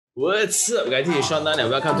What's up, guys? This is Sean Tan, and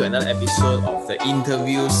welcome to another episode of the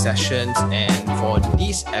interview sessions. And for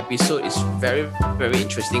this episode, it's very, very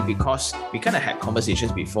interesting because we kind of had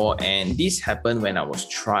conversations before, and this happened when I was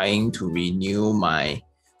trying to renew my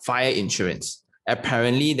fire insurance.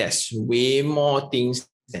 Apparently, there's way more things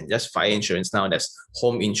than just fire insurance now. There's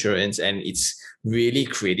home insurance, and it's really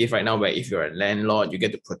creative right now. Where if you're a landlord, you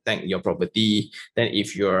get to protect your property. Then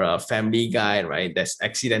if you're a family guy, right, there's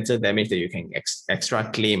accidental damage that you can extra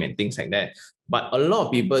claim and things like that. But a lot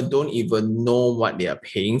of people don't even know what they are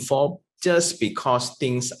paying for just because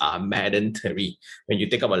things are mandatory. When you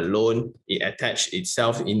take up a loan, it attach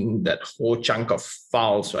itself in that whole chunk of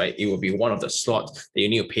files, right? It will be one of the slots that you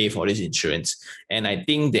need to pay for this insurance. And I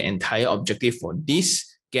think the entire objective for this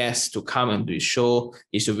guests to come and to show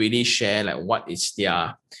is to really share like what is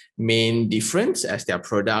their main difference as their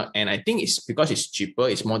product. And I think it's because it's cheaper,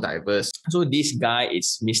 it's more diverse. So this guy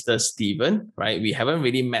is Mr. Steven, right? We haven't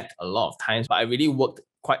really met a lot of times, but I really worked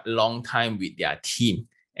quite a long time with their team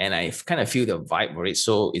and I kind of feel the vibe for it.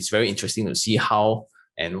 So it's very interesting to see how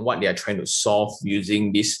and what they are trying to solve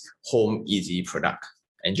using this Home Easy product.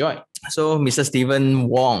 Enjoy. So Mr. Steven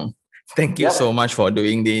Wong, thank you so much for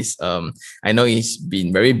doing this. I know he's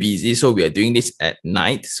been very busy, so we are doing this at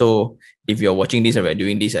night. So if you're watching this, we're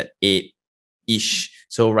doing this at 8-ish,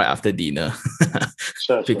 so right after dinner.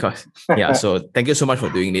 Sure. Because so thank you so much for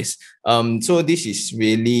doing this. So this is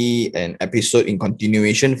really an episode in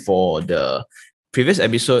continuation for the previous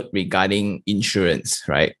episode regarding insurance,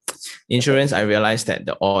 right? Insurance, I realized that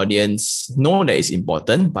the audience know that it's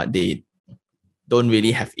important, but they don't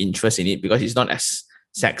really have interest in it because it's not as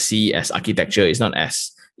sexy as architecture. It's not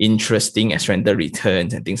as interesting as rental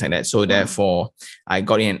returns and things like that. So therefore, I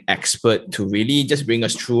got in an expert to really just bring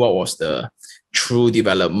us through what was the true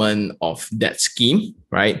development of that scheme,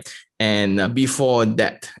 right? And before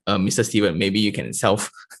that, Mr. Steven, maybe you can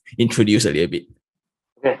self-introduce a little bit.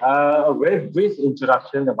 Okay, a very brief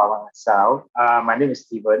introduction about myself. My name is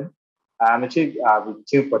Steven. I'm actually with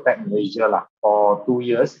Chill Protect Malaysia for 2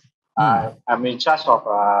 years. I'm in charge of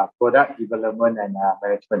product development and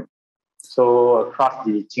management. So across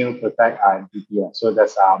the Chill Protect and BPL. So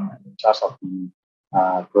that's I'm in charge of the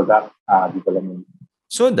product development.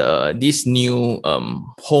 So this new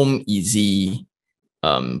Home Easy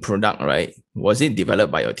product, right? Was it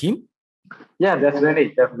developed by your team? Yeah,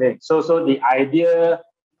 definitely. So the idea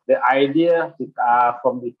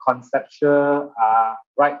from the conceptual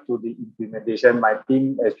right to the implementation, my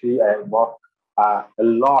team actually involved a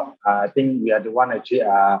lot. I think we are the one actually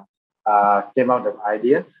came out with the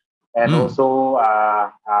idea, and also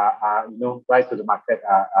right to the market,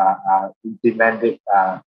 implement it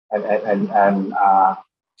and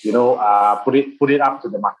put it up to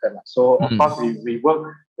the market. So of course we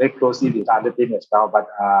work very closely with other team as well, but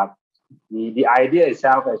the idea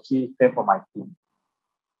itself actually came from my team.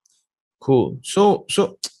 Cool. So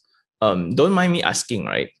don't mind me asking,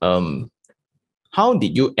 right? How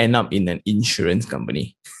did you end up in an insurance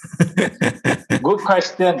company? Good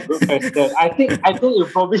question. I think you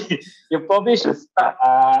probably should start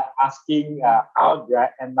asking how did I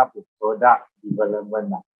end up with product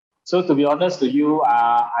development. So to be honest to you,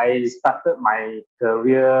 I started my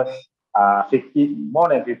career more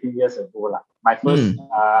than 15 years ago. My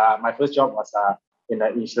first job was in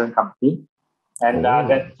an insurance company. And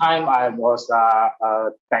that time I was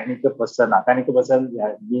a technical person. Technical person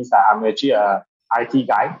means I'm actually a IT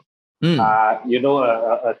guy.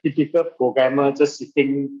 A typical programmer just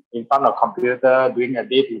sitting in front of a computer doing a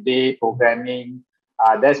day-to-day programming.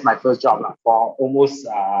 That's my first job for almost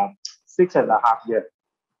 6.5 years.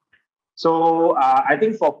 So I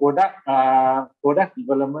think for product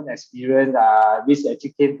development experience, this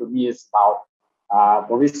actually came to me is about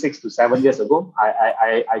probably 6 to 7 years ago.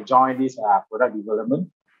 I joined this product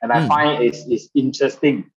development, and I find it's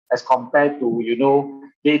interesting as compared to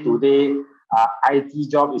day-to-day IT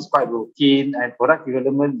job is quite routine, and product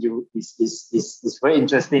development is very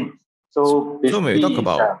interesting. So when we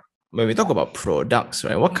talk about products,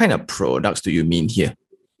 right? What kind of products do you mean here?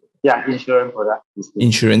 Yeah, insurance product.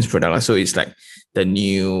 Insurance product. So it's like the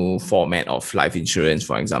new format of life insurance,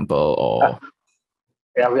 for example, or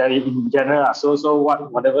we are in general. So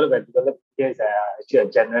whatever we develop here is actually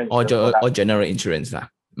a general insurance or general insurance.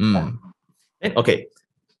 Okay,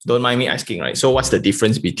 don't mind me asking, right? So what's the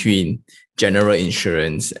difference between general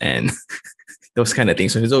insurance and those kind of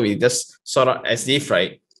things? So we just sort of as if,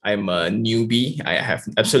 right, I'm a newbie. I have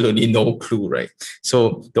absolutely no clue, right?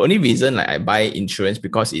 So the only reason I buy insurance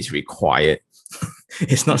because it's required.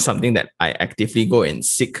 It's not something that I actively go and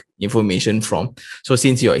seek information from. So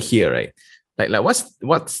since you're here, right, Like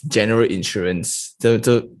what's general insurance?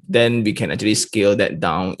 So then we can actually scale that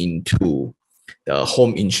down into the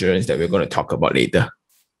home insurance that we're going to talk about later.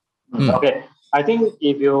 Okay. I think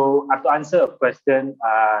if you have to answer a question,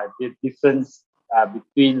 the difference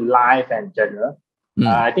between life and general,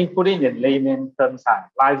 I think putting it in layman terms,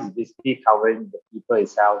 life is basically covering the people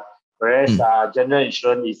itself, whereas general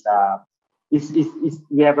insurance is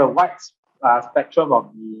we have a wide spectrum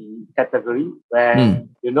of the category where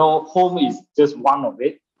home is just one of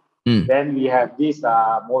it. Then we have this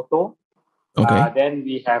motor. Then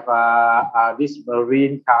we have this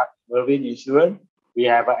marine insurance. We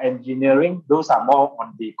have engineering. Those are more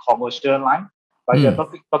on the commercial line. But you're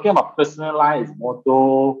talking about personal line, is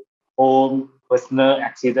motor, home, personal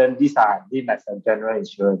accident. These are deemed as a general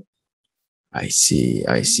insurance. I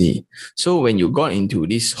see. So when you got into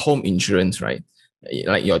this home insurance, right?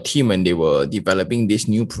 Like your team, when they were developing this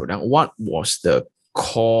new product, what was the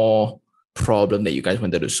core problem that you guys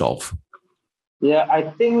wanted to solve? Yeah, I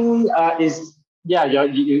think you're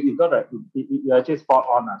actually spot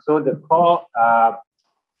on. So the core,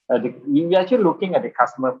 we're actually looking at the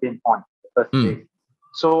customer pain point first place.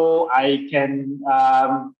 So I can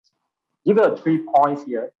give you 3 points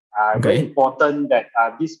here. Very important that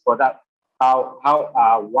this product,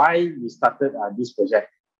 why we started this project.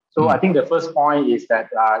 So I think the first point is that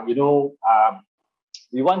we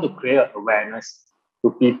want to create awareness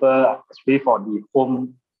to people, especially for the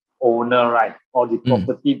home owner, right, or the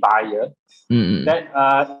property buyer, that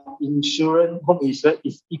home insurance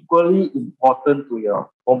is equally important to your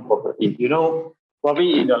home property.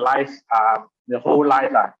 Probably in your life, the whole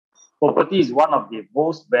life, property is one of the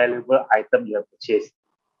most valuable items you have purchased.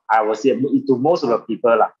 I would say to most of the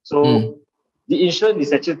people. So the insurance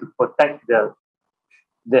is actually to protect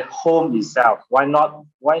the home itself. Why not?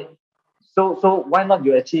 So why not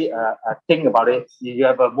you actually think about it? You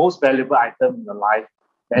have a most valuable item in your life.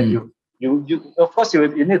 Then you of course you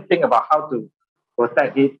need to think about how to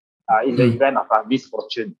protect it in the event of a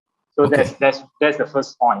misfortune. So that's the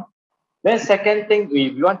first point. Then second thing,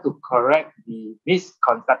 we want to correct the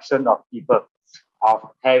misconception of people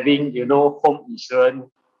of having home insurance.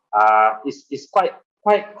 It's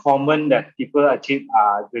quite common that people actually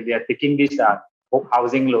when they are taking this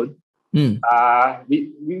housing loan.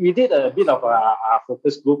 We did a bit of a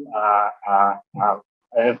focus group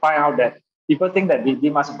and find out that people think that they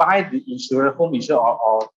must buy the insurance, home insurance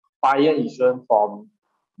or fire insurance from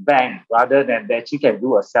bank rather than they actually can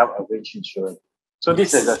do a self-arranged insurance. So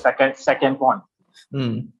this is the second point.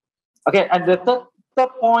 Okay, and the third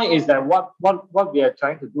point is that what we are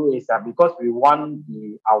trying to do is that because we want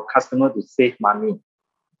our customer to save money.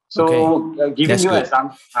 So giving you an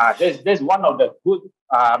example, there's one of the good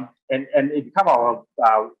and it become our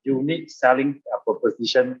unique selling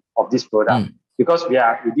proposition of this product because we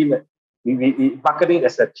market it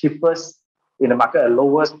as the cheapest in the market, a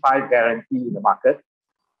lowest price guarantee in the market,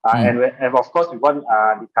 and of course we want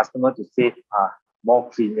the customer to save more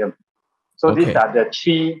premium. So these are the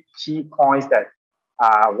three key points that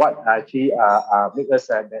what actually make us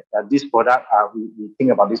that this product we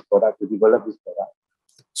think about this product to develop this product.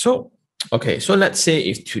 So let's say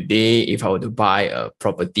if I were to buy a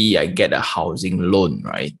property, I get a housing loan,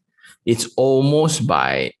 right? It's almost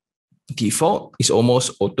by default, it's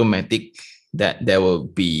almost automatic that there will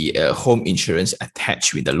be a home insurance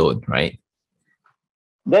attached with the loan, right?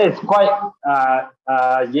 That is quite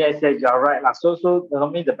yes, you're right. So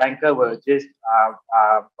normally the banker will just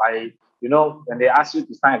by when they ask you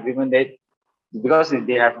to sign agreement, because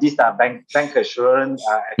they have this bank assurance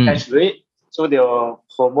attached to it, so they will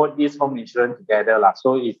promote this home insurance together.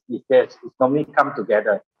 So it normally come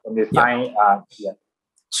together when they sign.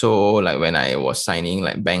 So like when I was signing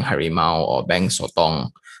like Bank Harimau or Bank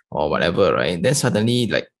Sotong or whatever, right? Then suddenly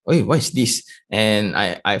like, wait, what is this? And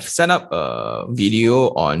I've set up a video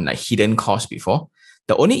on like hidden costs before.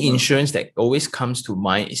 The only insurance that always comes to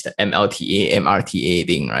mind is the MRTA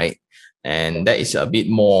thing, right? And that is a bit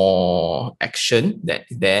more action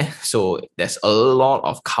there. So there's a lot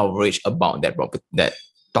of coverage about that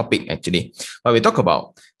topic actually. But we talk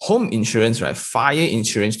about home insurance, right? Fire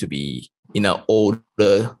insurance to be in an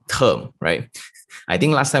older term, right? I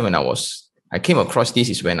think last time when I came across this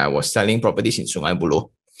is when I was selling properties in Sungai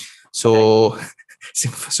Buloh. So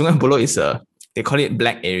Sungai Buloh is they call it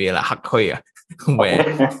black area, like Hak Hoi, where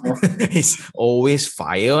it's always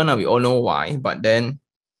fire. Now we all know why, but then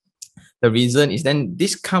the reason is then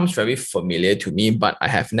this comes very familiar to me, but I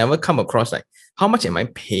have never come across like how much am I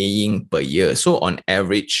paying per year? So on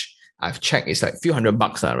average, I've checked it's like a few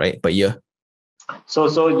 $100, right, per year.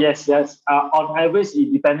 So yes. On average,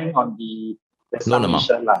 it depending on the loan amount.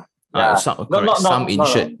 Insured, sum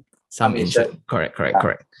insured. Some insured. Correct.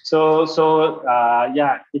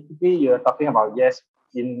 Typically you're talking about, yes,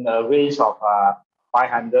 in a range of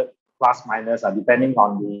 500 plus minus, depending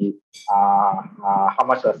on the how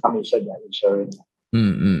much of sum insured you're insuring.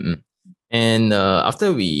 And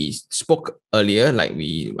after we spoke earlier,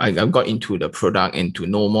 I got into the product and to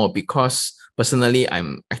know more, because personally,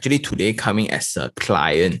 I'm actually today coming as a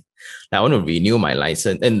client. I want to renew my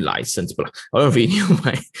license, but I want to renew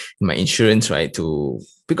my insurance, right?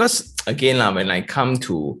 Because again, when I come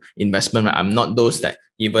to investment, right, I'm not those that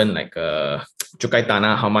even like cukai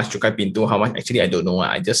tanah, how much cukai pintu, how much. Actually, I don't know.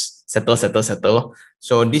 I just settle.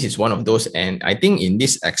 So this is one of those, and I think in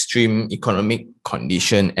this extreme economic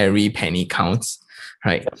condition, every penny counts,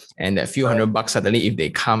 right? And that few $100 suddenly, if they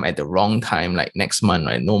come at the wrong time, like next month,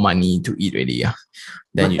 right, no money to eat already,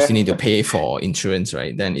 then you still need to pay for insurance,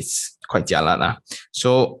 right? Then it's quite jialat.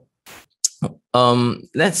 So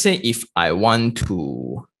let's say if I want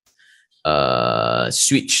to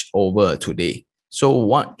switch over today, so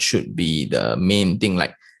what should be the main thing?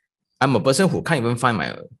 Like, I'm a person who can't even find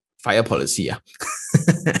my fire policy.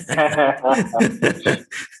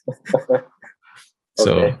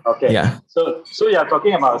 Okay. Yeah. So you're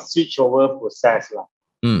talking about switch over process. So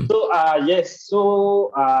yes,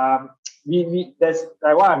 so we that's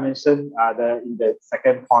like what I mentioned in the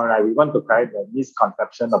second point, right? We want to correct the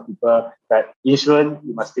misconception of people that insurance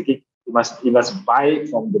you must buy it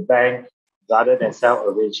from the bank rather than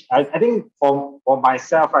self-arrange. I think for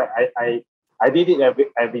myself, I did it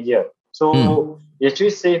every year. So it actually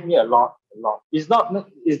saved me a lot. It's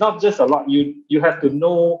not just a lot. You have to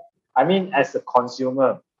know. I mean, as a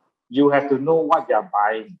consumer, you have to know what you're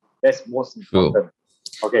buying. That's most important.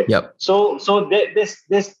 Okay. Yep. So this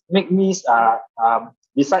make me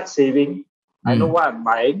besides saving, I know what I'm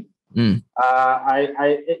buying. The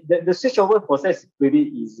switchover process is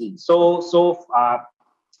pretty easy. So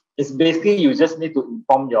it's basically you just need to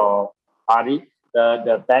inform your party,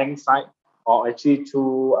 the bank side, or actually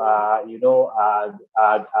through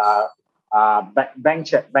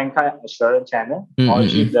bank assurance channel, or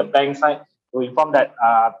actually the bank side to inform that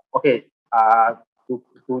to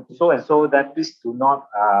so and so that please do not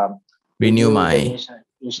renew my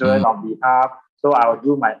insurance on behalf. So I will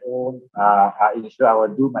do my own insurance. I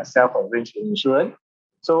will do my self-arranged insurance.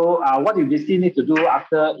 So what you basically need to do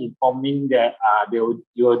after informing that you'll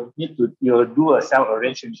do a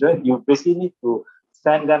self-arranged insurance, you basically need to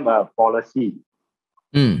send them a policy.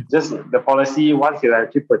 Just the policy, once you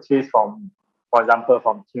actually purchase for example,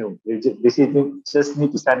 from Q, you basically just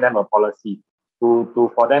need to send them a policy for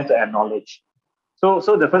them to acknowledge. So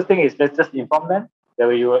the first thing is let's just inform them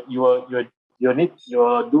that you will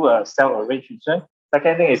do a self-arranged insurance.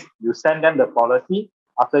 Second thing is you send them the policy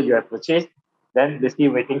after you have purchased, then basically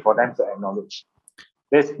waiting for them to acknowledge.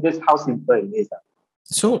 This how simple it is.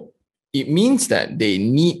 So it means that they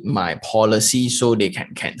need my policy so they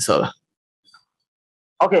can cancel.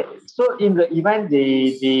 Okay, so in the event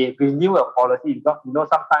they renew a policy,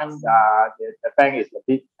 sometimes the bank is a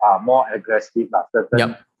bit more aggressive.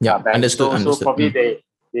 Yep. Understood. So probably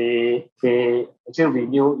they actually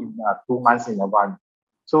renew in 2 months in advance.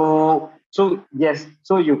 So yes,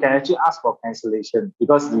 so you can actually ask for cancellation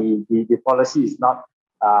because the policy is not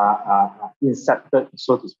incepted,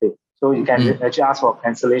 so to speak. So you can actually ask for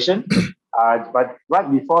cancellation. But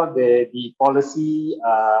right before the policy,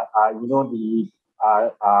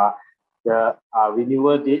 the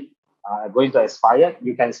renewal date going to expire,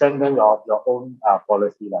 you can send them your own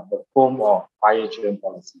policy, like the home or fire insurance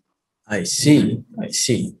policy. I see.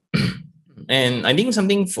 And I think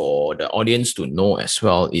something for the audience to know as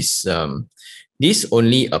well is this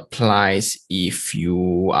only applies if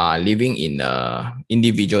you are living in a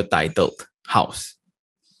individual titled house,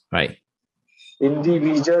 right?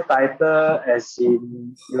 Individual title, as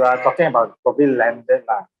in you are talking about probably landed.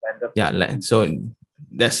 Yeah, land. So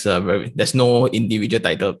there's no individual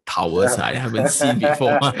title towers. I haven't seen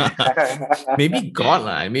before. Maybe got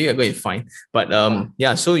maybe I'm going to find. But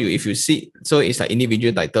so if you see, so it's like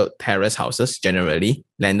individual title terrace houses, generally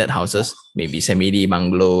landed houses, maybe semi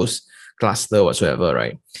bungalows, cluster whatsoever,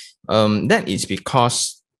 right? That is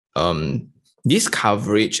because this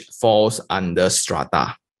coverage falls under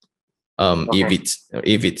strata.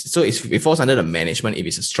 If it falls under the management if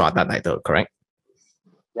it's a strata title, correct?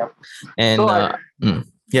 Yep. And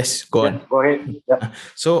yes, go on. Go ahead. Yep.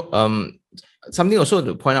 So something also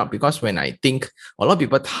to point out, because when I think a lot of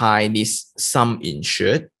people tie this sum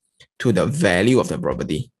insured to the value of the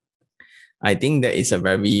property, I think that is a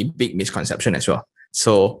very big misconception as well.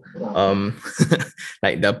 So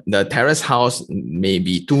like the terrace house may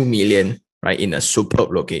be 2 million, right, in a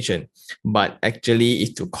superb location, but actually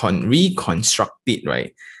if to reconstruct it,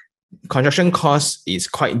 right, construction cost is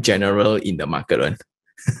quite general in the market, right?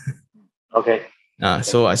 Okay.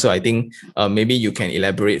 So I think maybe you can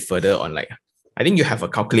elaborate further on like, I think you have a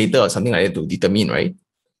calculator or something like that to determine, right?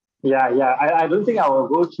 Yeah. I don't think I will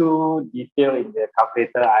go through detail in the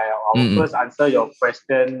calculator. I will first answer your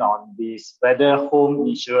question on this, whether home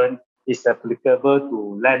insurance is applicable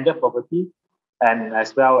to landed property and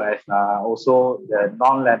as well as also the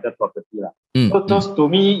non-landed property. So those to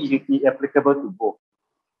me is applicable to both.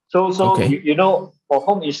 So Okay. you know, for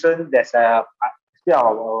home insurance, there's still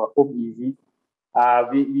our home easy.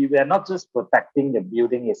 We were not just protecting the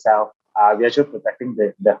building itself. We're actually protecting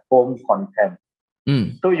the home content.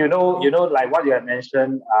 So you know, like what you have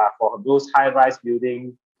mentioned, for those high-rise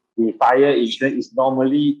buildings, the fire insurance is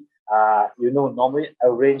normally, normally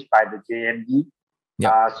arranged by the JMD.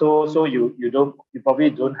 So you probably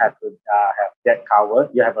don't have to have that cover.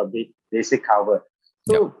 You have a basic cover.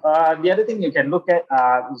 So the other thing you can look at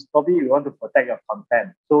is probably you want to protect your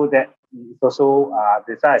content. So that is also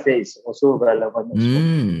that's why I say it's also relevant.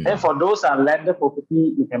 And for those landed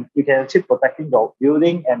property, you can actually protecting your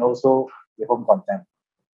building and also the home content.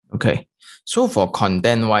 Okay. So for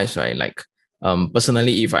content wise, right, like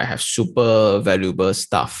personally, if I have super valuable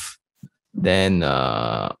stuff, then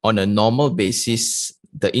on a normal basis,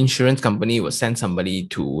 the insurance company will send somebody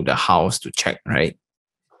to the house to check, right?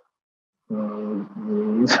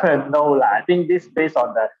 No, I think this based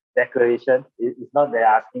on the declaration. It's not they're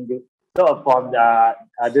asking you. So upon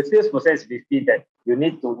the sales process, we see that you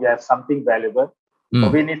have something valuable. So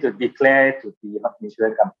we need to declare to the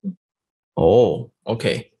insurance company. Oh,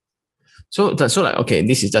 okay. So like, okay,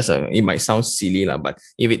 this is just it might sound silly, but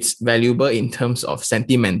if it's valuable in terms of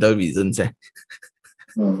sentimental reasons,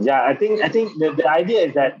 yeah, I think the idea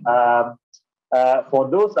is that for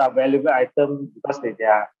those valuable items, because they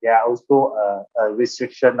are also a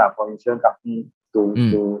restriction for insurance company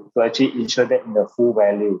to actually insure that in the full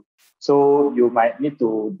value. So you might need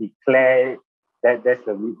to declare that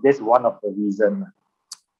that's one of the reasons.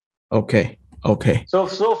 Okay. So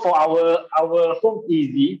for our home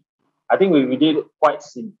easy, I think we did it quite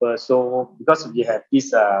simple. So because we have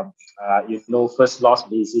this first loss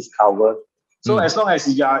basis cover. So as long as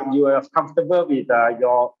you are comfortable with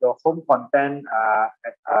your home content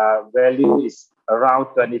value is around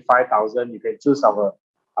 25,000, you can choose our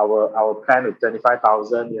plan with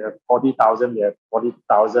 25,000. You have 40,000, we have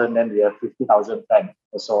 40,000, then we have 50,000 plan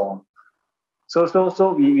and so on.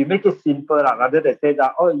 So we make it simple rather than say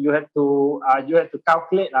that you have to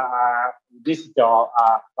calculate this is your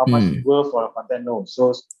how much worth for your content. No,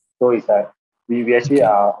 so it's that we actually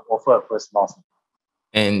offer a first loss.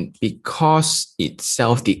 And because it's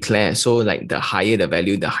self-declared, so like the higher the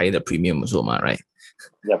value, the higher the premium also, right?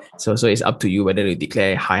 Yep. So it's up to you whether you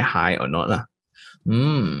declare high or not.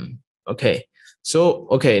 Okay. So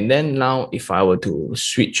then now if I were to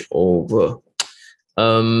switch over,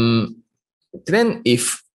 then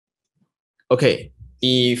if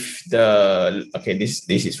this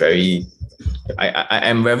is very, I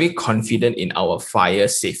am very confident in our fire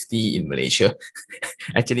safety in Malaysia.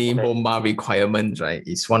 Actually, bomba requirements, right,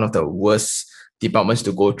 is one of the worst departments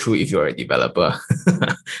to go through if you're a developer.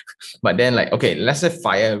 But then let's say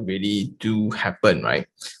fire really do happen, right?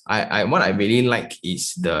 What I really like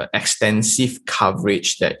is the extensive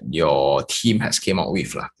coverage that your team has came out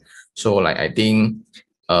with. So I think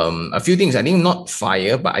a few things. I think not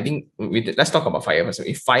fire, but I think let's talk about fire first.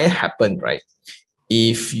 If fire happened, right?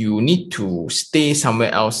 If you need to stay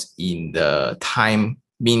somewhere else in the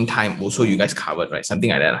meantime, also you guys covered, right?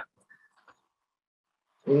 Something like that.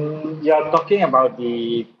 You're talking about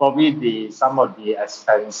some of the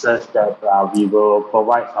expenses that we will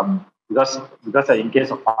provide because in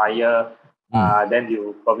case of fire, then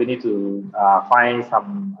you probably need to find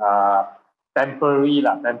some temporary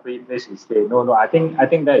place to stay. No, I think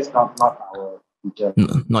that is not our feature.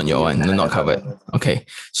 Not your one, not covered. Okay,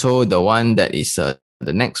 so the one that is the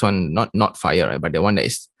next one, not fire, right? But the one that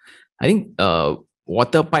is, I think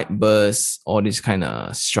water pipe burst, all these kind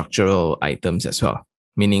of structural items as well.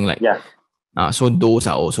 Meaning so those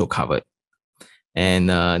are also covered. And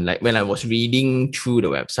when I was reading through the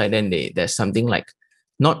website, then there's something like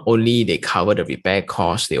not only they cover the repair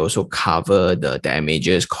costs, they also cover the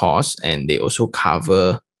damages costs, and they also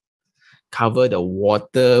cover the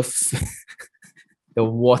water the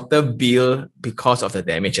water bill because of the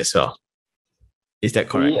damage as well. Is that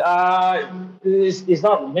correct? It's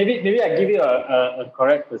not. Maybe I give you a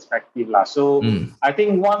correct perspective So I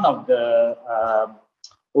think one of the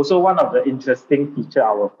interesting feature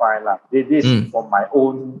I will find this from my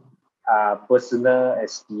own personal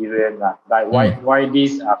experience why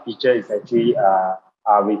this feature is actually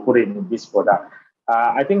we put it in this product.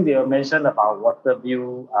 I think they mentioned about water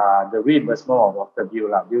bill, the reimbursement of water bill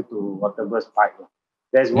due to water burst pipe.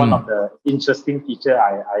 That's one of the interesting feature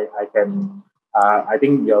I can I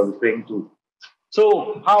think you're referring to.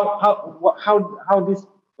 So how this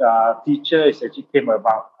feature is actually came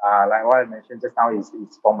about? Like what I mentioned just now is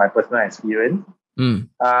from my personal experience. You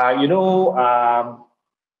know,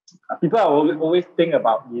 people are always think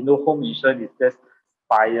about home insurance is just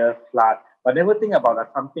fire, flood, but never think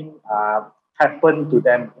about something happened to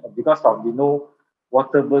them because of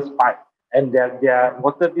water burst pipe and their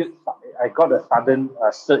water bill. I got a sudden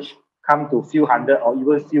surge, come to few hundred or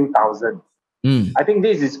even few thousand. I think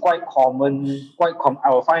this is quite common. I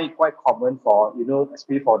will find it quite common for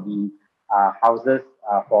especially for the houses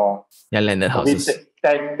for Landed probably houses.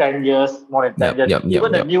 10 years, more than 10 years.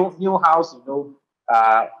 Even a new house,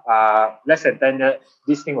 less than 10 years,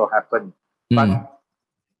 this thing will happen. But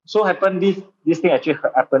so happened this thing actually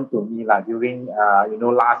happened to me during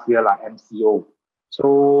last year MCO.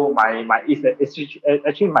 So it's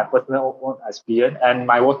actually my personal own experience, and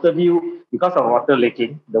my water bill, because of water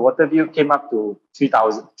leaking, the water bill came up to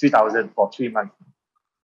 3,000 for 3 months.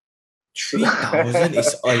 3,000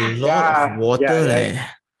 is a lot of water,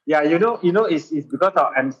 yeah. It's because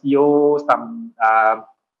of MCO.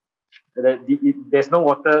 There's no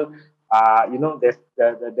water.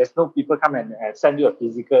 There's no people come and send you a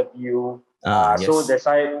physical bill. Yes. So that's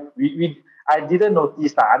why I didn't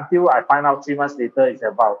notice that until I find out 3 months later it's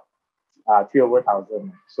about 3 over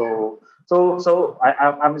 1,000. So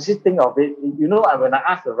I'm just thinking of it. When I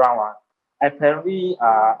ask around, apparently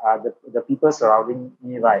the people surrounding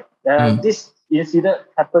me, right? This incident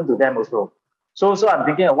happened to them also. So I'm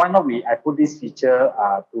thinking, why not I put this feature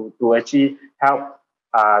to actually help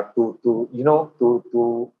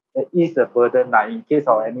to ease the burden in case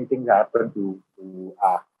of anything that happened to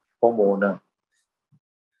homeowner.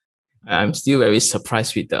 I'm still very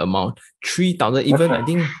surprised with the amount. 3,000, even I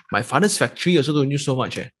think my father's factory also don't use so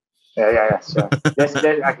much. Yeah, sure.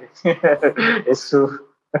 It's true.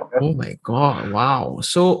 Oh my God, wow.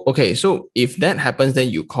 So, okay, so if that happens, then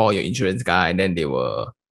you call your insurance guy and then you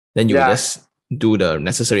will just do the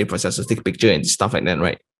necessary processes, take a picture and stuff like that,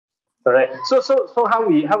 right? Correct. So how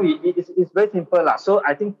we it's very simple lah. So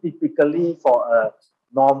I think typically for a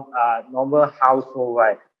normal household,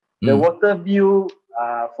 right, the water bill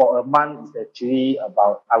for a month is actually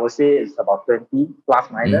about, I would say it's about 20 plus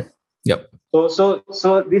minus. Yep.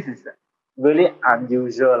 So this is really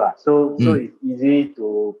unusual lah. So it's easy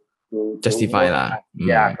to justify lah.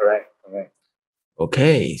 Yeah, correct.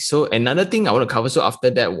 Okay, so another thing I want to cover. So after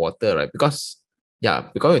that, water, right? Because we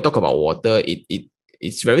talk about water,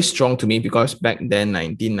 it's very strong to me because back then,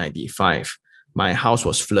 1995, my house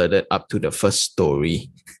was flooded up to the first story.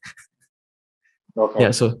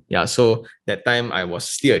 Okay. So that time I was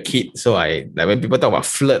still a kid. So when people talk about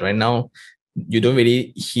flood right now, you don't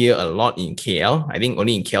really hear a lot in KL. I think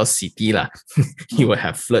only in KL City you will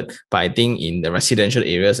have flood. But I think in the residential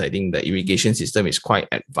areas, I think the irrigation system is quite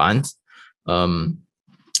advanced.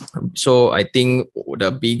 So I think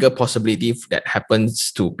the bigger possibility that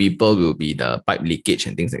happens to people will be the pipe leakage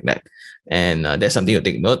and things like that. And that's something to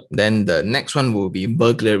take note. Then the next one will be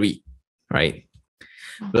burglary, right?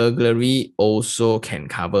 Burglary also can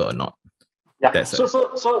cover or not. Yeah.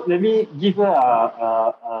 So let me give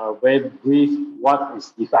a very brief what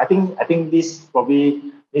is different. I think this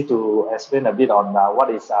probably need to explain a bit on what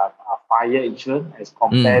is a fire insurance as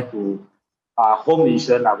compared to home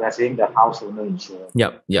insurance. We are saying the house owner insurance.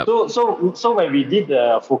 Yep. So when we did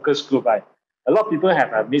the focus group, right, a lot of people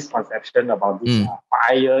have a misconception about this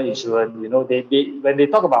fire insurance. They when they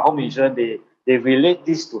talk about home insurance, they relate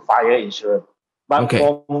this to fire insurance. But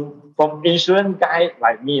from insurance guy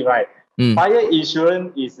like me, right, fire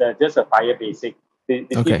insurance is just a fire basic. They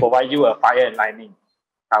still provide you a fire and lightning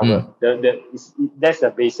cover. That's a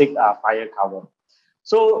basic fire cover.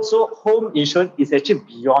 So home insurance is actually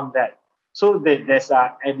beyond that. So there's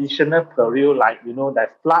an additional peril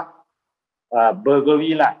that flood,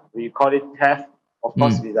 burglary, we call it theft, of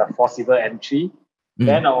course, with a forcible entry.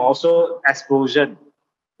 Then also explosion.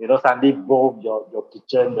 Suddenly blow your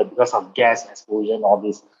kitchen because of gas explosion, all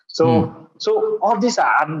this. So all these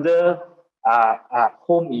are under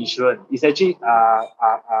home insurance. It's actually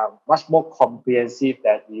much more comprehensive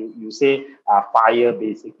that you say fire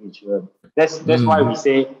basic insurance. That's why we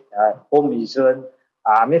say home insurance.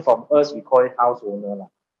 From us, we call it house owner.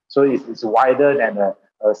 So it's wider than a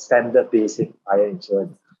standard basic fire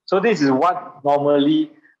insurance. So this is what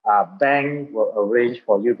normally bank will arrange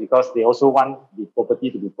for you because they also want the property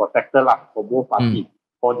to be protected for both parties,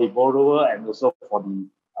 for the borrower and also for the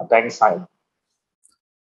bank side.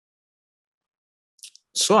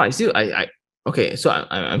 So Okay, so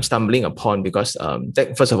I'm stumbling upon because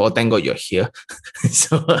first of all, thank God you're here.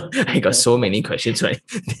 So I got so many questions, right?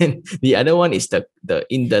 Then the other one is the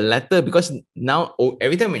in the letter, because now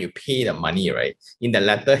every time when you pay the money, right, in the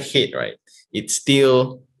letter head, right, it's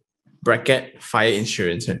still bracket fire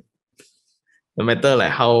insurance, right? No matter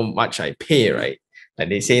like how much I pay, right? Like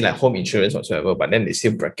they say like home insurance whatsoever, but then they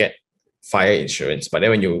still bracket fire insurance. But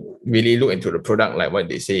then when you really look into the product, like what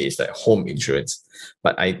they say is like home insurance.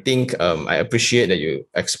 But I think I appreciate that you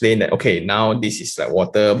explain that, okay, now this is like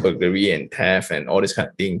water, burglary and theft and all these kind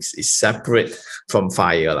of things is separate from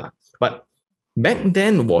fire. Lah. But back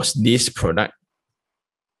then, was this product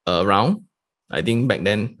around? I think back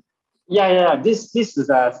then. Yeah. This is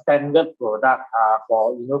a standard product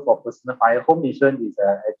for for personal fire. Home insurance is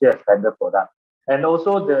actually a standard product. And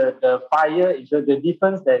also the fire insurance, the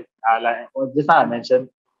difference that like just now I mentioned,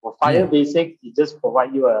 for fire basic, it just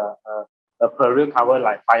provide you a peril cover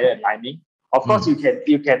like fire and lightning. Of course, you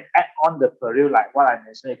can add on the peril like what I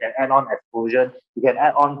mentioned. You can add on explosion. You can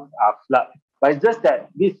add on flood. But it's just that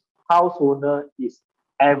this house owner is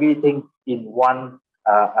everything in one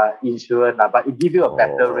insurance, but it gives you a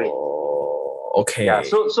better rate. Okay. Yeah.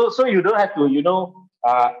 So you don't have to,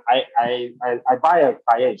 I buy a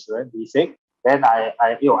fire insurance basic. Then I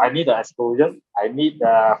need the explosion. I need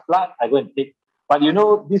the flood. I go and take. But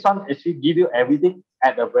this one actually give you everything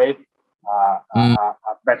at a very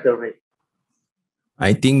better rate.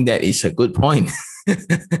 I think that is a good point.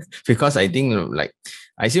 Because I think like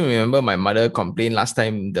I still remember my mother complained last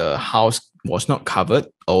time the house was not covered,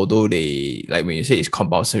 although they, like when you say it's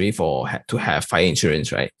compulsory to have fire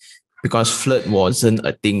insurance, right? Because flood wasn't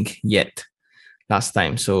a thing yet last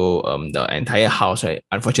time. So the entire house, right?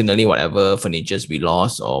 Unfortunately, whatever furnitures we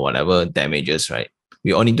lost or whatever damages, right?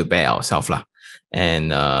 We all need to bear ourselves lah. And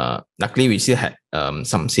luckily we still had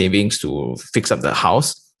some savings to fix up the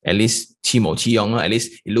house. At least at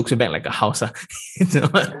least it looks back like a house. There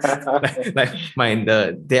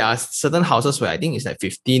are certain houses where I think it's like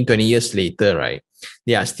 15, 20 years later, right?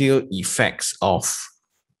 There are still effects of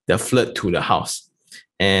the flood to the house.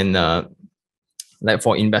 And like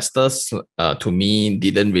for investors, to me,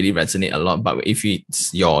 didn't really resonate a lot. But if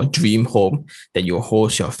it's your dream home that you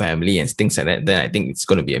host your family and things like that, then I think it's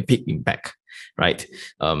going to be a big impact, right?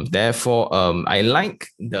 Therefore, I like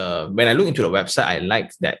when I look into the website, I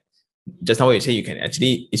like that just now what you say, you can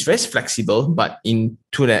actually, it's very flexible, but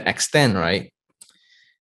to that extent, right?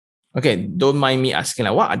 Okay, don't mind me asking,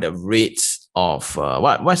 like, what are the rates of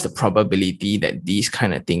what's the probability that these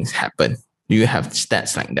kind of things happen? Do you have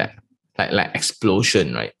stats like that? Like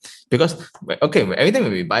explosion, right? Because okay, every time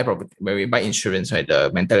when we buy property, when we buy insurance, right,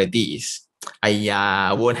 the mentality is,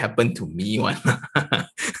 won't happen to me one.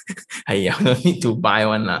 I don't need to buy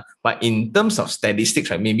one lah. But in terms of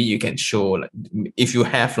statistics, right, maybe you can show, like, if you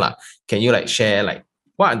have lah, can you like share like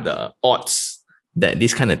what are the odds that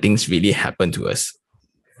these kind of things really happen to us?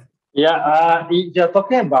 Yeah, if you're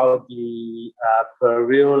talking about the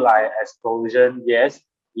peril like explosion, yes,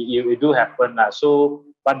 it do happen. So,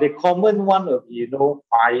 but the common one will be,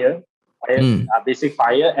 fire, basic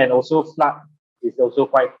fire, and also flood is also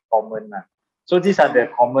quite common. So these are the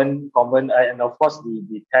common, and of course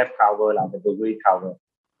the theft cover, the burglary cover.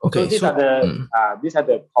 Okay, so these are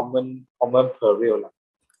the common peril.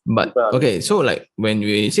 But okay, so like when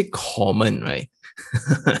we say common, right?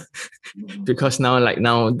 Because now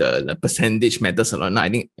the percentage matters a lot. Now I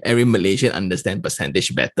think every Malaysian understand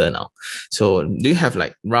percentage better now. So do you have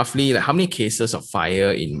like roughly like how many cases of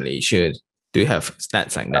fire in Malaysia? Do you have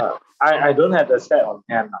stats like that? I don't have the stat on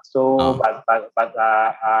hand. So but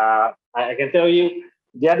I can tell you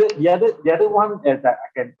the other one that I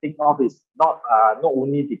can think of is not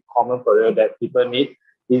only the common peril that people need.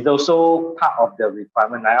 Is also part of the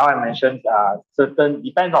requirement. Like I mentioned, certain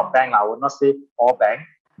depends on bank. I will not say all bank.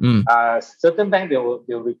 Certain bank they will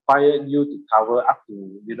require you to cover up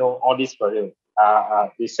to all these peril.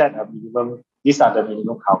 They set a minimum. These are the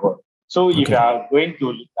minimum cover. So if you are going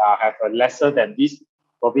to have a lesser than this,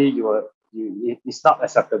 probably it's not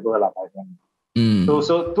acceptable by them.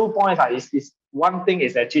 So 2 points is one thing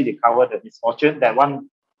is actually to cover the misfortune. That one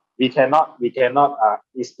we cannot predict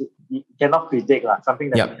something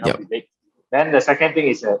that we cannot predict. Then the second thing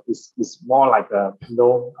is more like a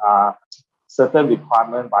certain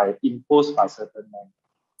requirement imposed by certain men.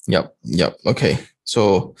 Yep. Okay.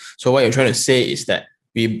 So what you're trying to say is that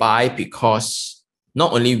we buy because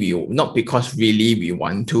not because really we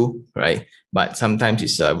want to, right? But sometimes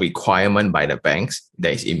it's a requirement by the banks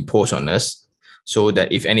that is imposed on us, so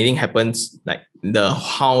that if anything happens, like the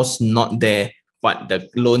house not there, but the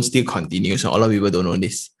loan still continues. So a lot of people don't know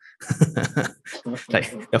this.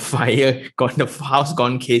 Like the fire gone, the house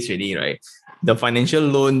gone case already, right? the financial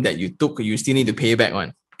loan that you took, you still need to pay back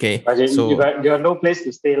on. Okay. But you have no place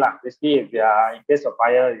to stay. Basically, if you are in case of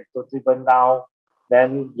fire, you totally burn down,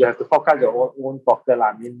 then you have to fork out your own pocket.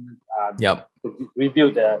 Yep. To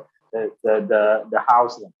rebuild the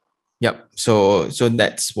house. Yep. So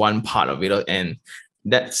that's one part of it. And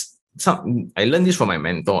that's I learned this from my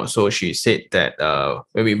mentor. So she said that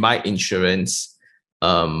when we buy insurance,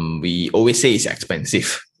 we always say it's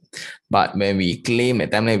expensive. But when we claim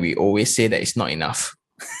at time, we always say that it's not enough.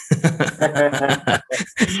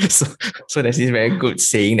 so there's this very good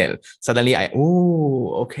saying that suddenly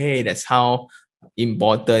okay, that's how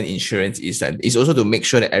important insurance is. And it's also to make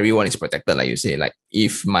sure that everyone is protected. Like you say, like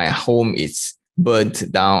if my home is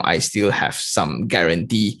burnt down, I still have some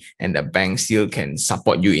guarantee and the bank still can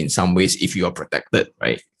support you in some ways if you are protected,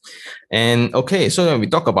 right? And okay, so when we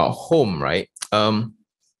talk about home, right?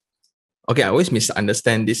 Okay, I always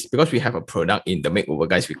misunderstand this because we have a product in the makeover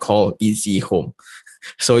guys we call Easy Home.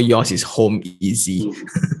 So yours is Home Easy.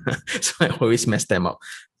 So I always mess them up.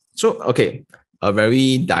 So, okay, a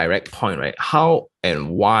very direct point, right? How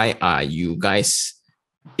and why are you guys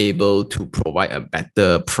able to provide a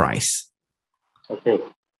better price? Okay.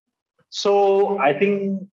 So I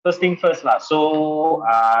think first thing first, so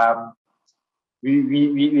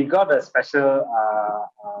we got a special,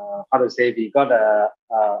 we got a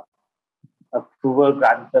approval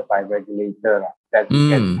granted by regulator that we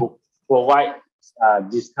can provide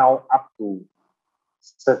discount up to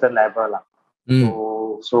certain level.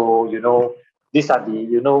 So these are the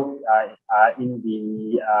in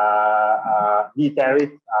the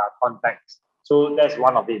tariff context. So that's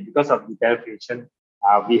one of it. Because of the derivation,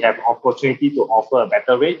 we have opportunity to offer a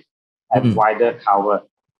better rate and wider cover.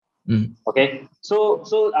 Okay, so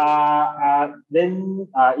then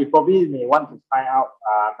you probably may want to find out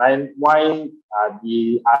then why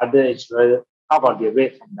the other insurer, how about the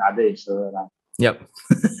rate from the other insurer? Yep.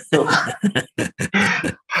 So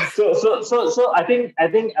I think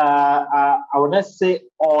I would not say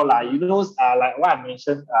all like what I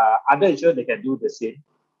mentioned, other insurers they can do the same,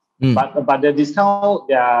 but the discount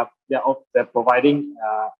they're providing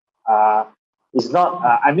is not.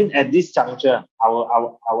 I mean, at this juncture,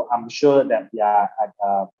 I'm sure that they are at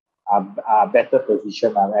a better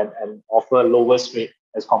position and offer lowest rate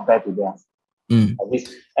as compared to theirs.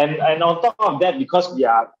 And on top of that, because we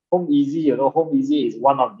are Home Easy, Home Easy is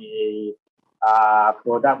one of the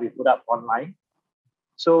product we put up online.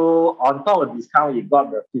 So on top of discount, you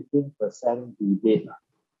got the 15% rebate.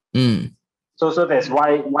 So that's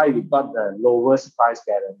why we got the lowest price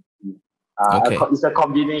guarantee. It's a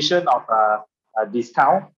combination of a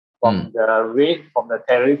discount from the rate, from the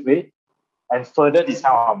tariff rate, and further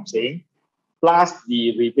discount, I'm saying, plus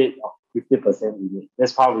the rebate of 50% rebate.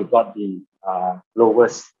 That's how we got the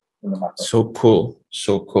lowest in the market. So cool.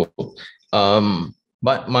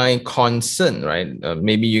 But my concern, right?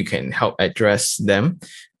 Maybe you can help address them.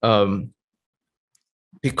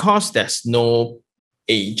 Because there's no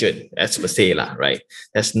agent as per se, right?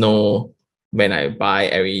 There's no, when I buy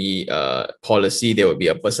every policy, there will be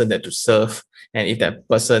a person that to serve. And if that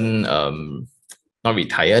person not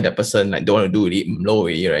retire, that person like don't want to do it low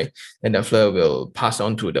already, right? Then the floor will pass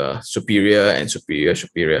on to the superior and superior.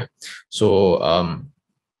 So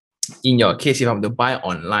in your case, if I'm to buy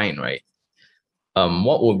online, right?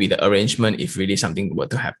 What would be the arrangement if really something were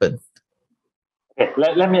to happen? Okay,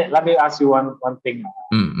 let me ask you one thing.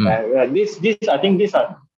 This I think these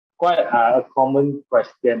are quite a common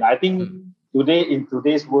question. I think in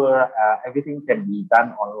today's world, everything can be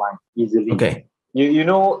done online easily. Okay.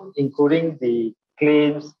 Including the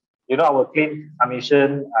claims. Our claim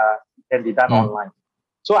submission can be done online.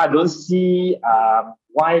 So I don't see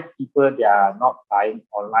why people they are not buying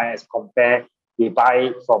online as compared they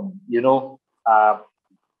buy from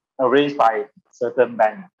arranged by certain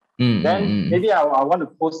bank. Then maybe I want to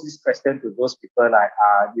pose this question to those people like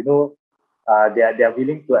they are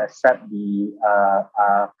willing to accept the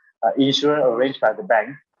insurance arranged by the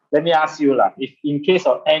bank. Let me ask you if in case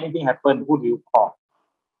of anything happen, who do you call?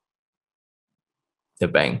 The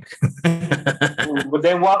bank. But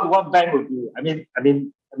then what bank will do? I mean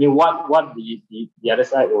what the other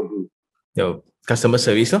side will do? The customer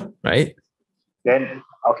service, right? Then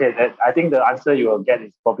I think the answer you will get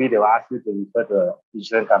is probably they will ask you to refer to an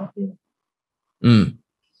insurance company.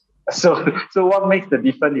 So what makes the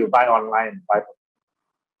difference you buy online and buy?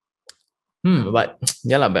 But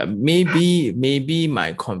maybe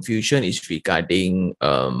my confusion is regarding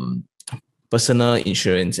personal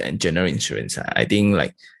insurance and general insurance. I think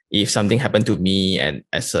like if something happened to me and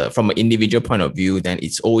from an individual point of view, then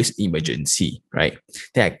it's always emergency, right?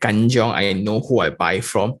 Then I know who I buy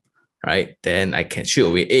from. right? Then I can shoot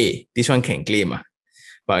away, hey, this one can claim.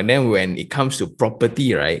 But then when it comes to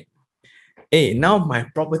property, right? Hey, now my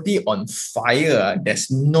property on fire.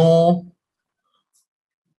 There's no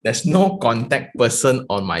contact person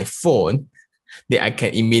on my phone that I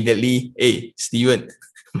can immediately, hey, Steven,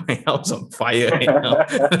 my house on fire right now.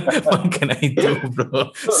 What can I do,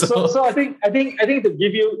 bro? So I think to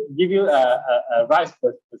give you a right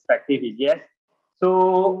perspective is yes.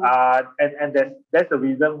 So and that's the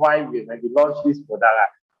reason why when we launch this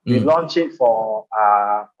product, we launch it for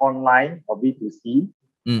online or B2C.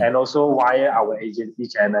 And also via our agency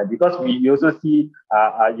channel, because we also see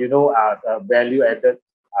value added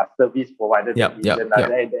service provided to the agent.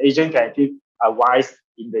 And the agent can actually advise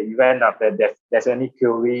in the event of that there's any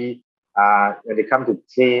query when they come to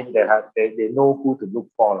claim, they know who to look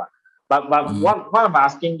for. But what I'm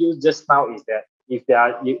asking you just now is that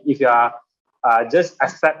if you are just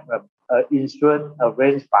accept a insurance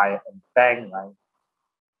arranged by a bank, right?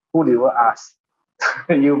 Who do you ask?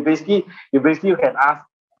 you can ask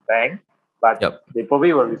bank, but they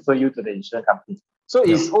probably will refer you to the insurance company. So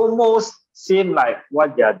it's almost same like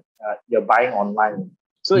what you're buying online.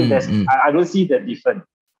 So I don't see the difference.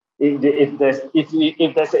 If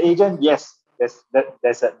there's an agent, yes,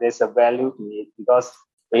 there's a value to it, because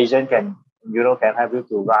agent can help you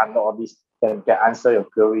to run all this, can answer your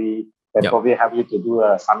query, can probably help you to do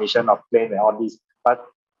a submission of claim and all this. But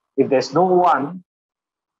if there's no one,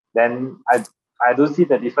 then I don't see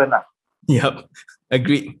the difference. Yep,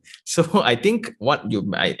 agreed. So I think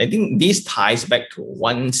I think this ties back to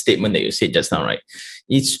one statement that you said just now, right?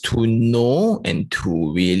 It's to know and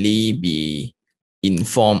to really be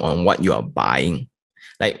informed on what you are buying.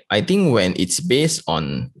 Like, I think when it's based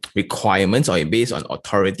on requirements or based on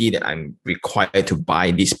authority that I'm required to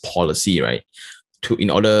buy this policy, right?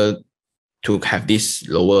 In order to have this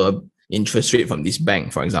lower interest rate from this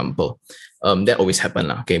bank, for example. That always happens.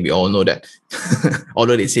 Okay, we all know that.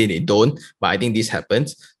 Although they say they don't, but I think this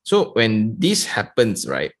happens. So when this happens,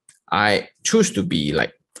 right, I choose to be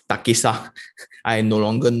like Takisa. I no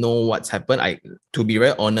longer know what's happened. To be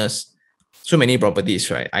very honest, so many properties,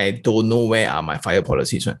 right? I don't know where are my fire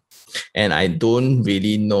policies, right? And I don't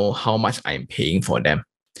really know how much I'm paying for them.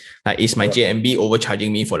 Like, is my JMB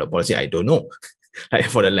overcharging me for the policy? I don't know. Like,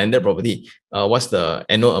 for the landed property, what's the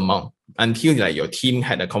annual amount? Until like your team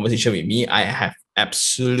had a conversation with me, I have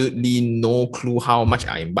absolutely no clue how much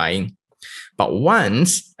I'm buying. But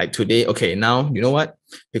once, like today, okay, now you know what?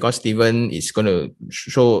 Because Steven is going to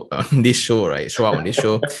show this show, right? Show up on this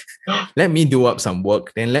show. Let me do up some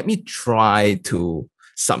work. Then let me try to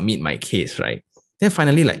submit my case, right? Then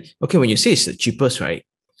finally, like, okay, when you say it's the cheapest, right?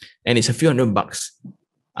 And it's a few $100,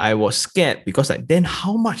 I was scared because like, then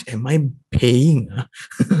how much am I paying?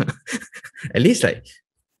 At least like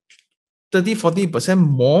 30-40%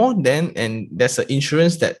 more. And there's an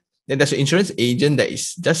insurance agent that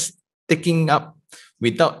is just taking up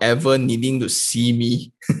without ever needing to see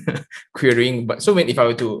me querying. But so if I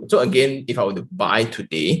were to buy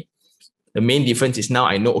today, the main difference is now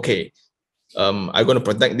I know, okay, I'm going to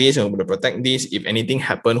protect this, I'm going to protect this. If anything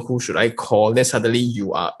happens, who should I call? Then suddenly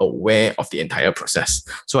you are aware of the entire process.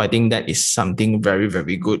 So I think that is something very,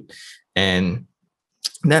 very good. And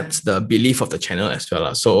that's the belief of the channel as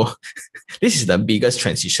well. So this is the biggest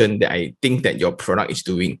transition that I think that your product is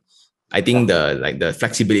doing. I think the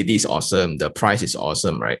flexibility is awesome. The price is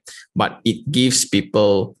awesome, right? But it gives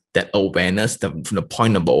people that awareness, from the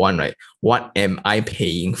point number one, right? What am I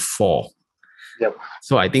paying for? Yep.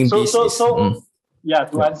 So I think to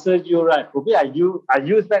answer you, right, probably I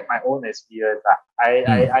use back my own experience.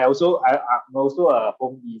 I'm also a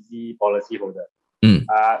home easy policy holder.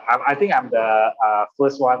 I think I'm the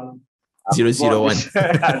first one. 001.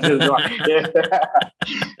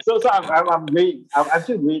 So I'm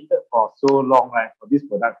actually waited for so long, right, for this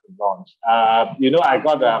product to launch. I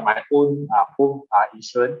got my own home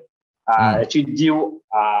insurance actually due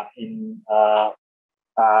in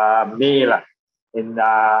May, in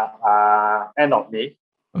end of May.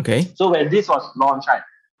 Okay. So when this was launched, right,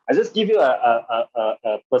 I just give you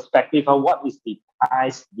a perspective of what is the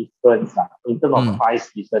price difference in terms of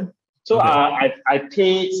price difference. So I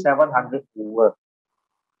paid 700 over.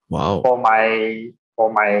 Wow. For my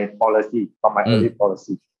policy, for my early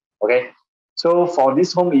policy. Okay. So for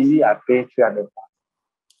this home easy, I pay 300.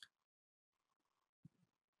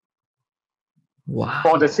 Wow.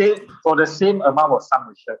 For the same amount of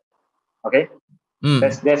sum assured. Okay.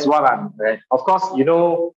 That's what I'm. Of course,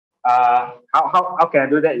 how can I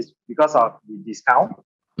do that is because of the discount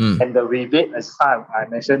and the rebate. As I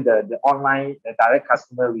mentioned, the online, the direct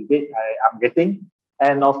customer rebate I'm getting,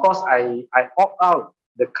 and of course I opt out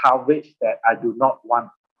the coverage that I do not want.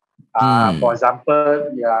 For example,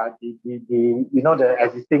 the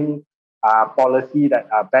existing policy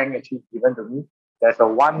that bank actually given to me. There's a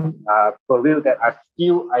one career that I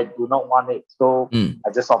feel I do not want it, so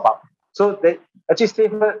I just opt out. So they actually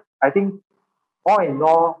save. I think all in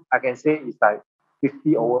all, I can say it's like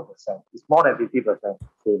 50%. It's more than 50%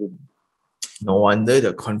 saving. No wonder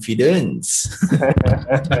the confidence.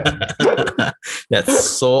 That's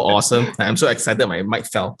so awesome. I'm so excited my mic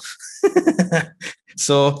fell.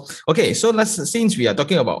 So since we are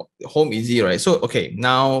talking about home easy, right? So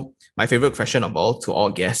now my favorite question of all to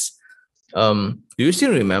all guests. Do you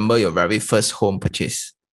still remember your very first home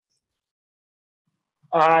purchase?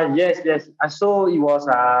 Yes. So it was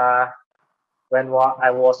when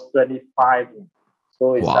I was 25.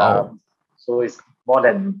 So it's wow. So it's more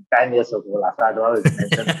than 10 years ago. So I don't want to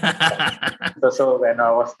mention. so when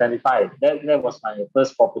I was 25, that was my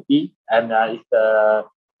first property, and it's a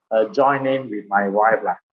joint name with my wife.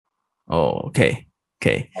 Oh, okay.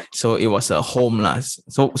 So it was a home.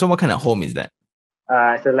 So what kind of home is that?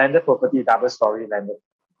 It's a landed property, double story landed.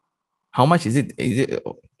 How much is it?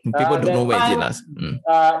 People don't know where is it.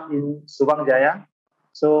 In Subang Jaya.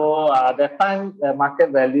 So that time the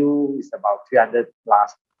market value is about 300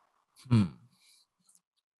 plus.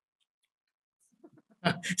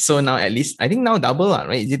 So now at least I think now double,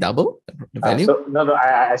 right? Is it double the value?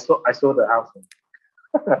 I sold the house.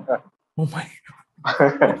 Oh my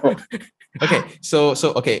God. Okay, so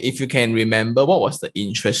if you can remember, what was the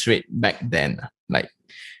interest rate back then? Like,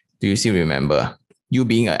 do you still remember? You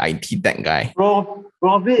being an IT tech guy.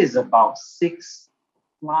 Probably is about 6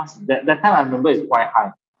 plus. That time I remember it's quite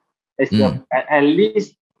high. It's at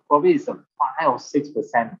least probably it's a 5 or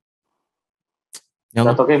 6%.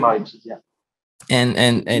 We're talking about interest, yeah. And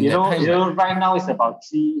right now it's about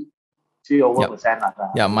 3 over percent.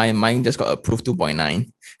 Yeah, mine just got approved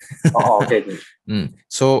 2.9. Okay.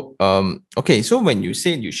 So so when you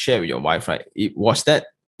said you share with your wife, right? Was that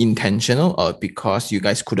intentional or because you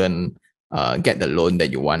guys couldn't get the loan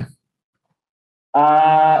that you want?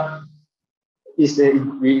 It's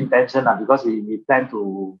intentional because we plan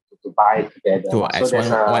to buy together. So as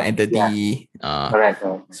one entity. Correct.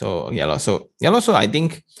 So I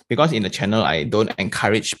think because in the channel I don't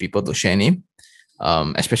encourage people to share name.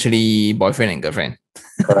 Especially boyfriend and girlfriend.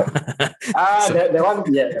 Correct. That one,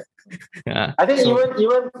 yeah. I think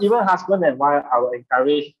even husband and wife, I will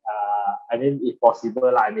encourage. If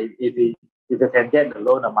possible, if you can get the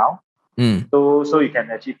loan amount, so you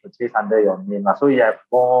can actually purchase under your name, so you have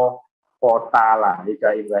more quota if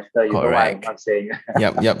you're an investor. You correct. know what I'm saying?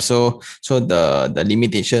 Yep. So the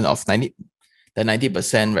limitation of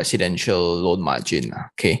 90% residential loan margin.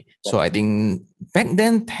 Okay. So I think back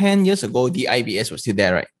then, 10 years ago, the IBS was still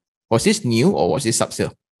there, right? Was this new or was this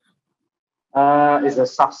sub-sale? It's a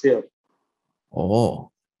sub-sale.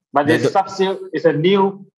 Oh. But this sub-sale is a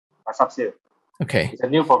new sub-sale. Okay. It's a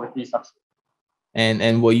new property sub-sale.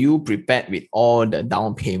 And were you prepared with all the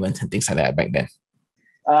down payments and things like that back then?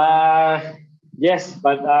 Yes,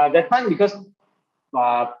 but that time because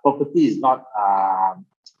property is not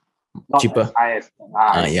cheaper. As high as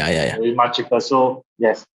very much cheaper. So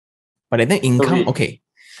yes. But then income, okay.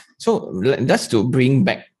 So just to bring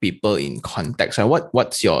back people in context, right?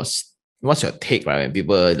 What's your take, right? When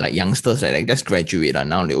people like youngsters like just graduate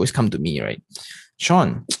now they always come to me, right?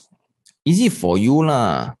 Sean, easy for you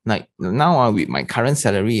lah. Like now with my current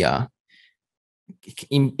salary,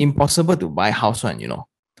 impossible to buy house one,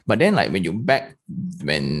 But then like when you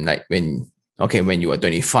when you were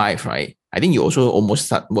 25, right? I think you also almost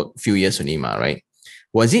start work few years only, right?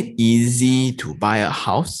 Was it easy to buy a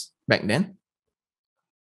house back then?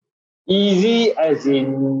 Easy as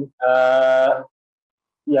in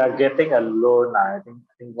getting a loan. I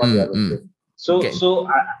think what you are saying. So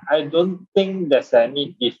I don't think there's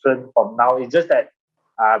any different from now. It's just that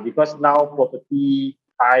because now property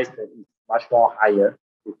price is much more higher.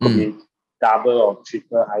 It could be double or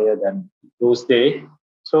triple higher than those days.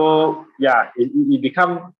 So it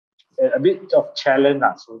become a bit of challenge.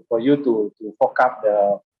 So for you to fork up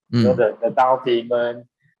the down payment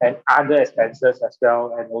and other expenses as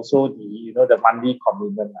well, and also the monthly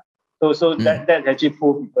commitment. So that actually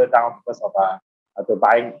pull people down because of to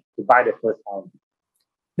buy the first house.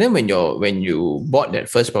 Then when you bought that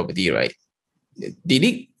first property, right? Did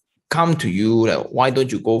it come to you like why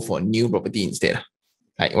don't you go for new property instead?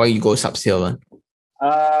 Like why you go sub-sale?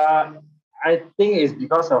 I think it's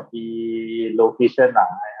because of the location.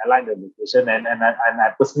 I like the location, and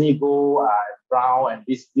I personally go around, and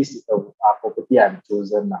this is the property I've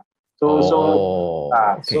chosen. So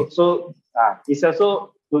it's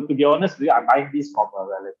also to be honest with you, I'm buying this from a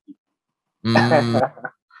relative.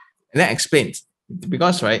 That explains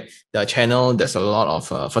because right, the channel, there's a lot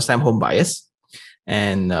of first time home buyers.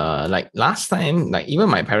 And like last time, like even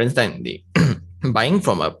my parents' time, they buying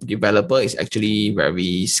from a developer is actually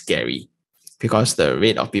very scary because the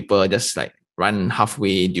rate of people just like run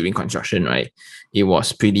halfway during construction, right? It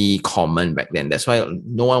was pretty common back then. That's why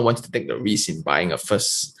no one wants to take the risk in buying a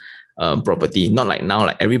first property. Not like now,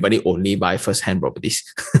 like everybody only buy first hand properties.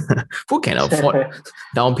 Who can afford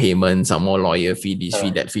down payment, some more lawyer fee, this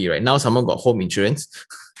fee, that fee, right? Now someone got home insurance,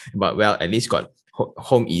 but well, at least got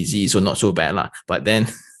home easy, so not so bad lah. But then,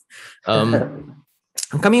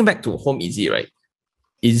 coming back to home easy, right?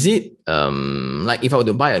 Is it like if I were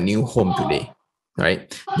to buy a new home today,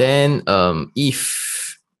 right? Then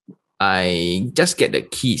if I just get the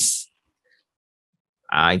keys,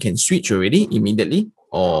 I can switch already immediately,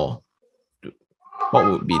 or what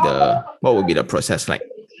would be the process like?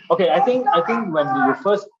 Okay, I think when you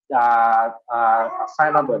first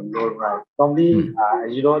sign up a loan, right? Normally,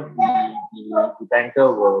 the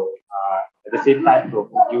banker will at the same time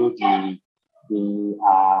provide you the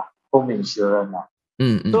home insurance.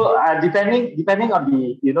 So depending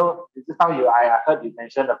on this is how I heard you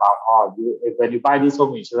mention about when you buy this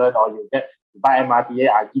home insurance or you buy MRTA,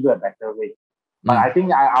 I give you a better rate. But I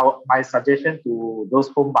think my suggestion to those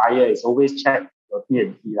home buyers is always check your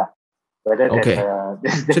T&T lah. Whether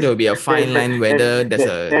so there will be a fine line whether there's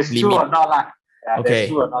a there's limit. True or not lah. Yeah, Okay. There's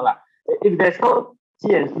true or not lah. If there's no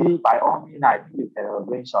T&C, by all means, I think you can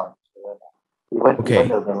arrange on insurance. Even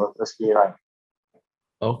the first year, right?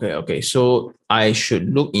 Okay. So I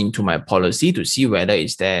should look into my policy to see whether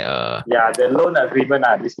is there a the loan agreement.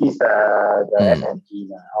 This is the SMG.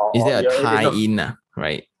 Is there a tie-in,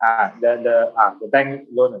 right? The bank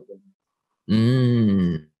loan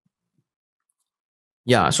agreement.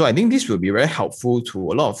 Yeah, so I think this will be very helpful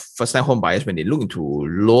to a lot of first-time home buyers when they look into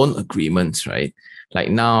loan agreements, right? Like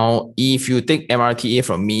now, if you take MRTA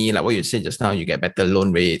from me, like what you said just now, you get better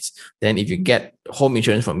loan rates. Then if you get home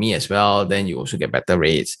insurance from me as well, then you also get better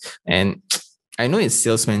rates. And I know it's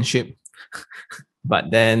salesmanship, but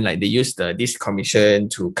then like they use this commission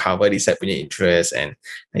to cover the separate interest, and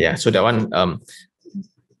so that one.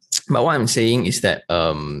 But what I'm saying is that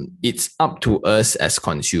it's up to us as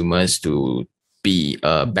consumers to be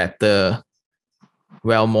a better,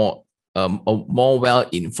 more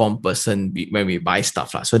well-informed person when we buy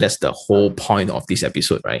stuff. So that's the whole point of this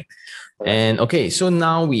episode, right? And okay, so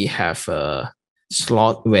now we have a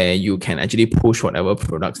slot where you can actually push whatever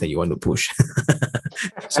products that you want to push.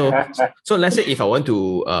 So let's say if I want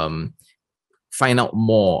to find out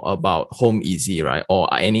more about Home Easy, right,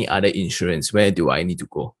 or any other insurance, where do I need to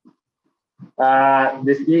go?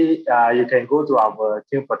 Basically, you can go to our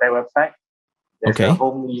Team Protect website. There's a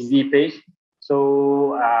Home Easy page.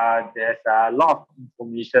 So there's a lot of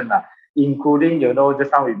information, including,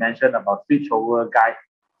 just how we mentioned about switchover guide.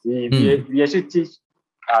 We actually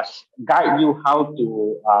guide you how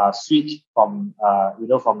to switch from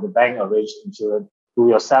from the bank arranged insurance to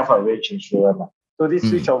your self-arranged insurance. So this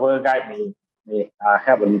switchover guide may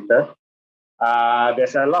help a little.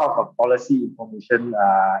 There's a lot of policy information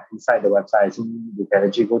inside the website. So you can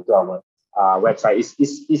actually go to our website.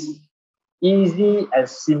 It's easy and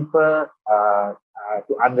simple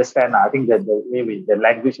to understand. I think that the way the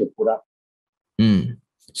language you put up.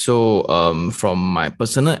 So from my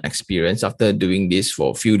personal experience after doing this for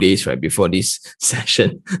a few days right before this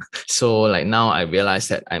session, so like now I realize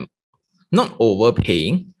that I'm not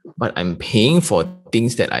overpaying, but I'm paying for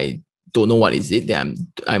things that I don't know what is it. That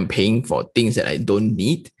I'm paying for things that I don't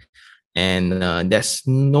need, and there's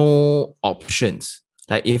no options.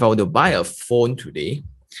 Like if I were to buy a phone today,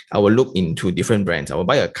 I will look into different brands. I will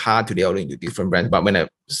buy a car today, I'll look into different brands. But when I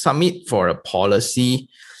submit for a policy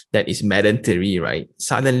that is mandatory, right?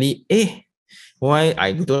 Suddenly, why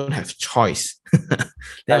I don't have choice?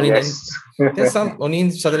 then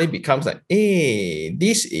suddenly becomes like,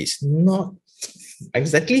 this is not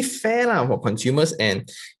exactly fair for consumers. And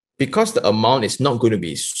because the amount is not going to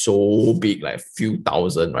be so big, like a few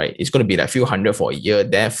thousand, right? It's going to be like a few hundred for a year.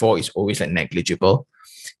 Therefore, it's always like negligible.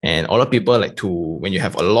 And a lot of people like to, when you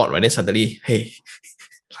have a lot, right, then suddenly,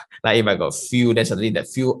 like if I got few, then suddenly that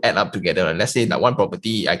few add up together. And let's say that one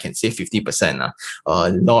property, I can save 50%. A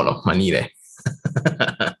lot of money there.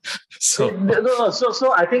 So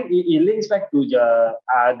I think it links back to your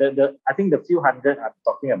I think the few hundred I'm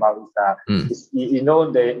talking about is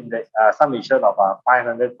the some insurance of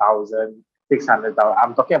 500,000, 600,000.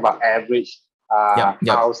 I'm talking about average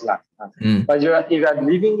house lah. But if you're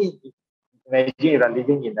living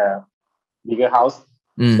in a bigger house,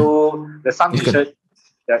 so the sum insurance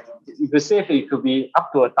that you could save it could be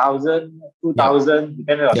up to 1,000, 2,000,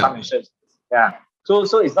 depending on some insurance. Yeah. So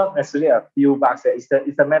it's not necessarily a few bucks. It's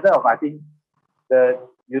a matter of, I think,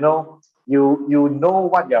 you know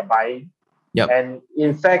what you're buying. Yep. And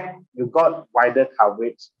in fact, you got wider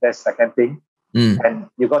coverage. That's second thing. And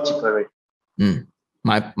you got cheaper rate.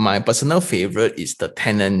 My personal favorite is the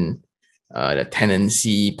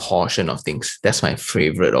tenancy portion of things. That's my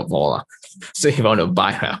favorite of all. So if I want to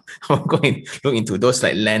buy, I'm going to look into those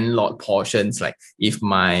like landlord portions. Like if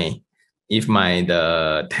the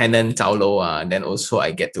tenant zao low, then also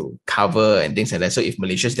I get to cover and things like that. So if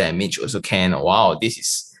malicious damage also can, wow, this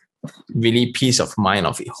is really peace of mind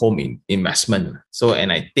of home investment. So,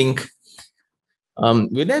 and I think,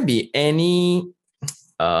 will there be any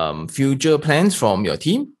future plans from your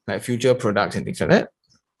team, like future products and things like that?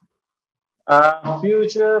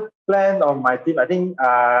 Future plan of my team, I think,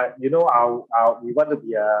 we want to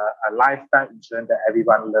be a lifestyle insurance that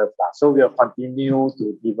everyone loves. So we'll continue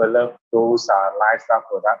to develop those lifestyle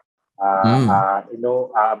products,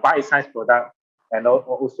 bite-sized product. And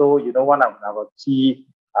also, one of our key,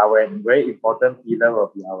 our very important pillar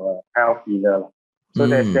will be our health pillar. So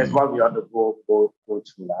that's what we want to go through.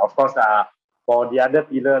 Of course, for the other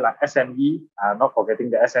pillar like SME, not forgetting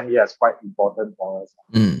the SME is quite important for us.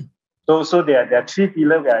 So there are three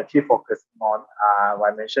pillars we are actually focusing on.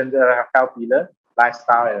 I mentioned the health pillar,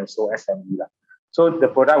 lifestyle, and also SME. So the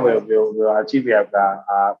product will actually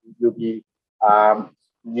will be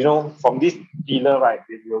from this pillar, right?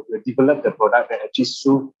 We'll develop the product that actually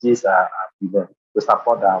suit this pillar to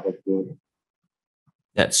support our growth.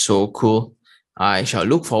 That's so cool. I shall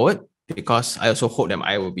look forward, because I also hope that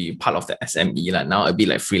I will be part of the SME. Now I'll be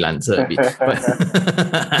like freelancer a bit.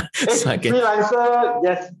 Freelancer,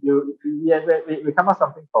 yes, we come up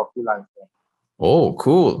something for freelancer. Oh,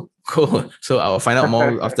 cool. So I will find out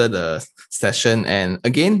more after the session. And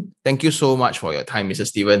again, thank you so much for your time, Mr.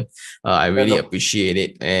 Steven. I really appreciate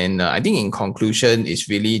it. And I think in conclusion, it's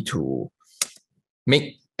really to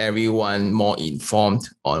make everyone more informed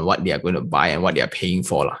on what they are going to buy and what they are paying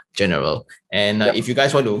for, general. And if you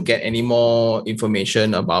guys want to get any more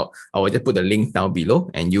information about, I will just put the link down below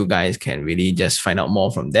and you guys can really just find out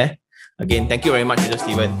more from there. Again, thank you very much, Mr.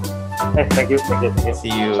 Steven. Thank you. See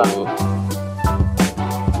you.